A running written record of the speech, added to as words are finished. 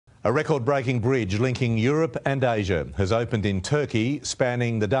A record-breaking bridge linking Europe and Asia has opened in Turkey,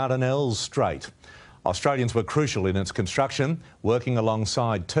 spanning the Dardanelles Strait. Australians were crucial in its construction, working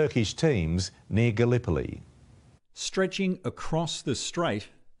alongside Turkish teams near Gallipoli. Stretching across the strait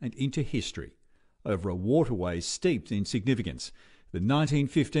and into history, over a waterway steeped in significance, the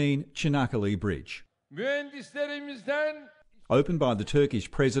 1915 Çanakkale Bridge. Opened by the Turkish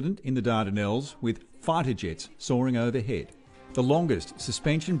president in the Dardanelles with fighter jets soaring overhead. The longest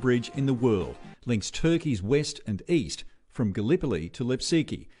suspension bridge in the world links Turkey's west and east from Gallipoli to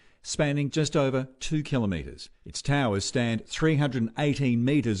Lepsiki, spanning just over 2 kilometres. Its towers stand 318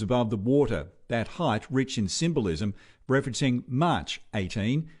 metres above the water, that height rich in symbolism, referencing March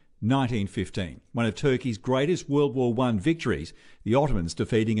 18, 1915, one of Turkey's greatest World War I victories, the Ottomans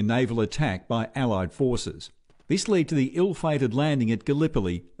defeating a naval attack by Allied forces. This led to the ill-fated landing at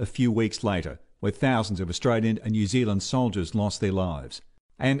Gallipoli a few weeks later, where thousands of Australian and New Zealand soldiers lost their lives.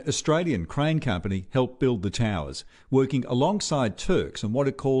 An Australian crane company helped build the towers, working alongside Turks on what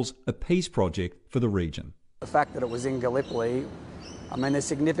it calls a peace project for the region. The fact that it was in Gallipoli, I mean, the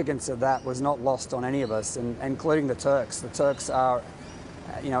significance of that was not lost on any of us, and including the Turks. The Turks are,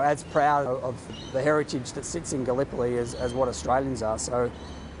 as proud of the heritage that sits in Gallipoli as what Australians are. So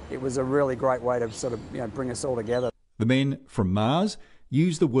it was a really great way to sort of, bring us all together. The men from Mars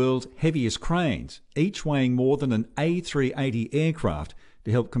use the world's heaviest cranes, each weighing more than an A380 aircraft,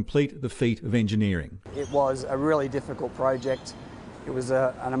 to help complete the feat of engineering. It was a really difficult project. It was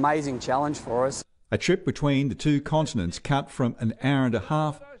an amazing challenge for us. A trip between the two continents cut from an hour and a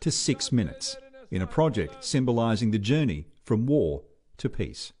half to 6 minutes, in a project symbolising the journey from war to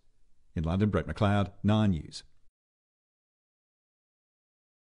peace. In London, Brett McLeod, 9 News.